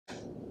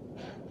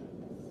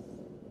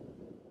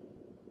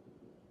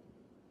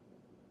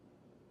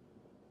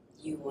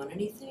want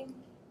anything?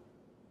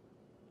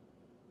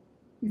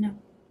 No.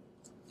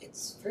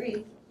 It's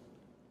free.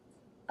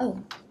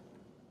 Oh.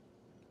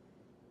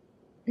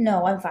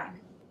 No, I'm fine.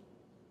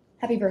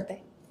 Happy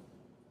birthday.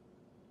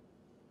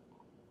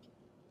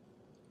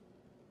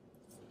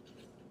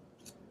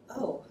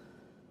 Oh.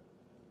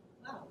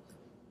 Wow.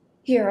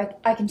 Here,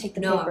 I can take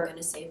the No, paper. I'm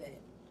gonna save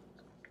it.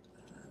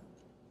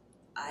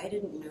 I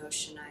didn't know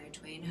Shania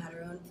Twain had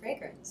her own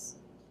fragrance.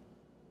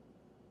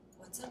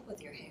 What's up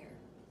with your hair?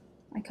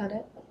 I cut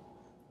it.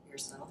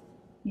 Yourself?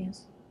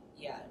 Yes.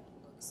 Yeah, it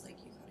looks like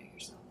you cut it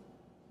yourself.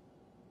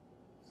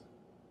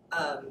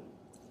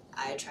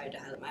 I tried to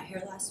highlight my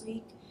hair last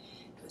week.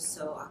 It was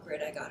so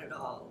awkward, I got it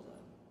all.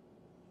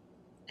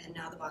 And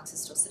now the box is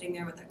still sitting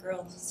there with that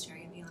girl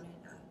staring at me on it.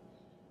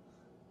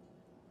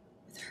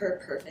 With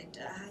her perfect,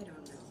 I don't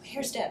know.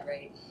 Hair's dead,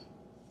 right?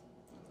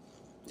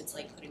 It's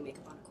like putting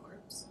makeup on a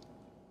corpse.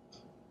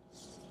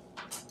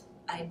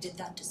 I did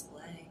that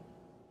display.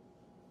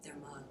 They're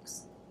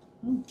mugs.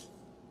 Oh.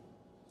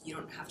 You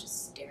don't have to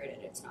stare at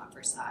it. It's not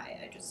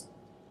Versailles.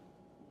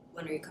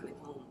 When are you coming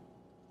home?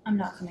 I'm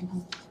not coming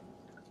home.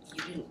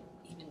 You didn't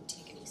even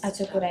take any I steps.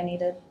 took what I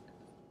needed.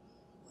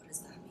 What does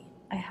that mean?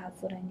 I have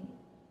what I need.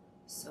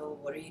 So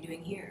what are you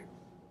doing here?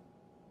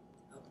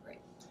 Oh,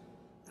 right.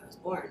 I was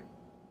born.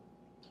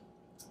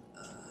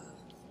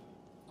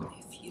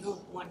 If you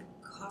don't want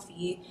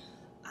coffee,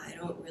 I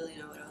don't really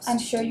know what else I'm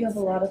to sure do you have a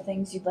for lot of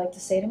things you'd like to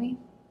say to me.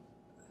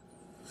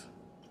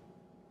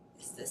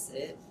 Is this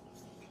it?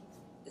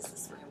 Is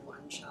this my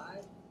one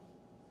shot?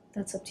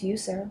 That's up to you,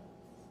 Sarah.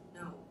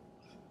 No.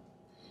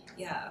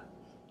 Yeah,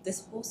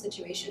 this whole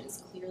situation is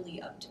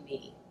clearly up to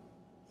me.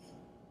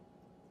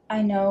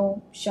 I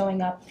know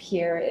showing up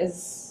here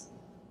is...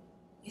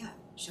 Yeah,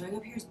 showing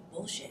up here is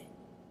bullshit.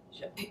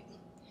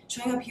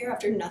 Showing up here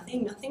after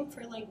nothing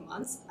for like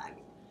months,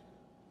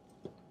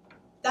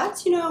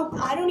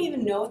 I don't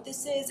even know what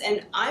this is,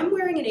 and I'm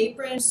wearing an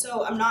apron,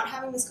 so I'm not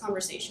having this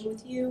conversation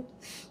with you.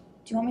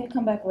 Do you want me to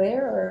come back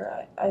later,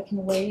 or I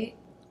can wait?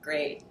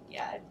 Great,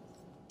 yeah,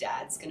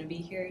 Dad's gonna be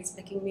here, he's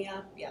picking me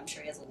up. Yeah, I'm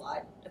sure he has a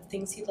lot of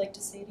things he'd like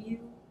to say to you.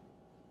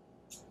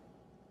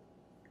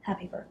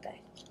 Happy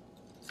birthday.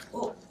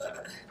 Well,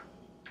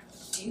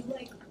 do you,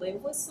 like,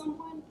 live with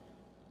someone?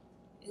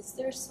 Is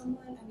there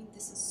someone? I mean,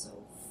 this is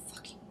so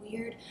fucking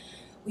weird.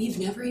 We've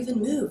never even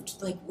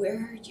moved. Like, where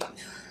are you?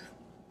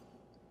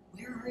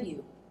 Where are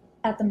you?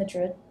 At the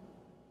Madrid.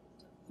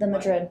 The What?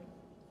 Madrid.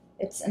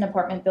 It's an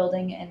apartment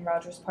building in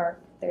Rogers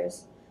Park.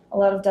 There's a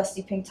lot of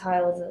dusty pink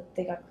tiles that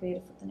they got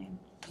creative with the name.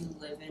 You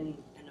live in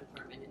an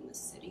apartment in the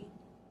city?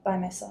 By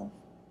myself.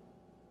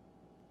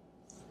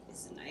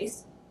 Is it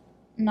nice?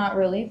 Not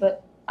really,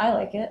 but I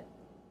like it.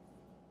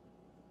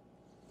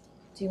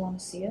 Do you want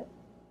to see it?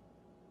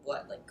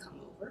 What, like, come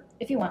over?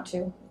 If you want to.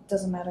 It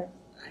doesn't matter.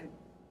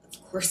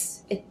 Of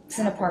course. It's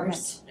an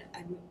apartment.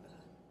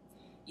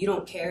 You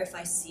don't care if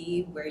I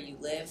see where you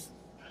live?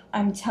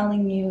 I'm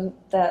telling you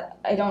that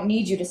I don't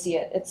need you to see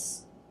it.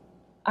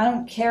 I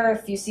don't care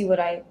if you see what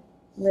I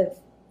live.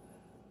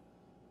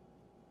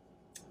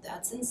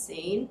 That's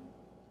insane.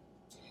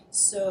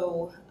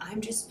 So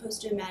I'm just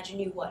supposed to imagine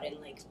you what, in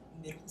like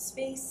middle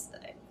space?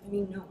 I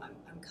mean, no,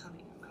 I'm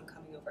coming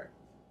over.